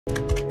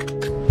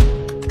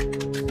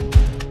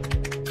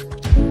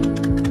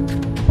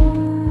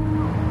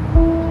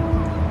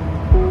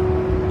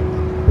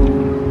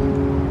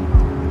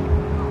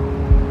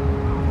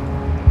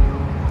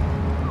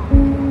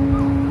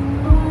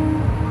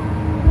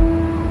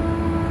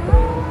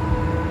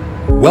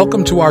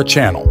Welcome to our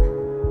channel.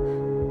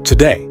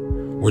 Today,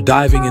 we're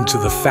diving into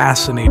the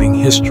fascinating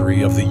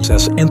history of the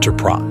USS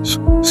Enterprise,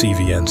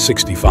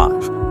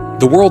 CVN-65,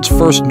 the world's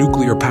first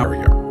nuclear power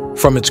carrier.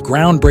 From its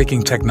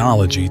groundbreaking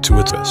technology to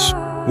its use,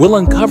 we'll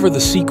uncover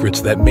the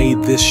secrets that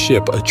made this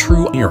ship a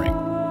true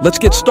pioneer. Let's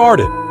get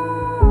started.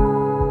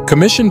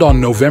 Commissioned on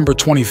November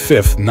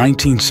 25,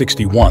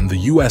 1961,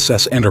 the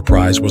USS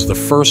Enterprise was the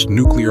first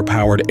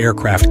nuclear-powered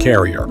aircraft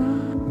carrier,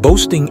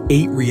 boasting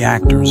 8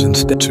 reactors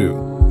instead of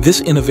 2.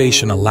 This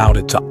innovation allowed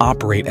it to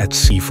operate at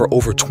sea for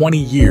over 20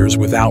 years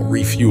without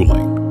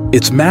refueling.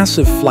 Its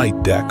massive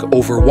flight deck,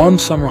 over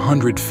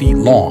 100 feet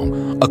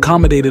long,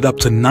 accommodated up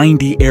to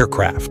 90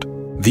 aircraft.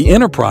 The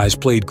Enterprise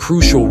played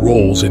crucial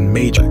roles in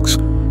major acts,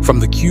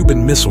 from the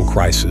Cuban Missile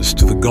Crisis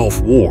to the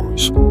Gulf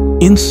Wars.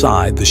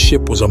 Inside, the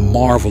ship was a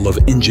marvel of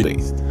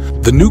ingenuity.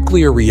 The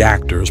nuclear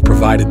reactors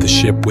provided the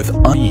ship with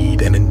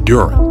speed and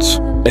endurance.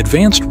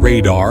 Advanced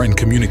radar and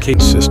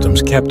communication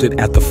systems kept it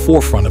at the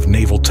forefront of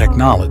naval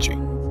technology.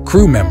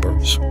 Crew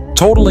members,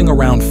 totaling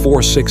around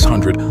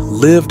 600,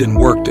 lived and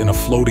worked in a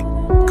floating,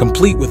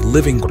 complete with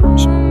living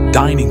quarters,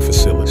 dining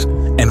facilities,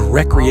 and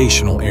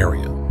recreational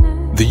area.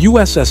 The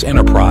USS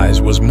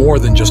Enterprise was more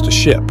than just a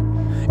ship.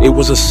 It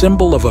was a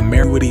symbol of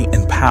American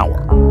and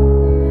power.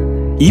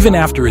 Even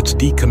after its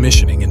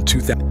decommissioning in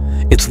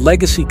 2000, its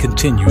legacy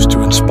continues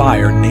to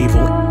inspire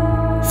naval.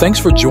 Thanks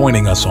for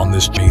joining us on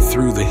this journey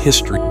through the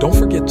history. Don't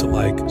forget to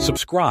like,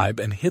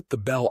 subscribe, and hit the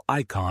bell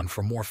icon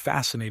for more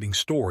fascinating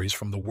stories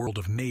from the world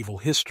of naval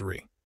history.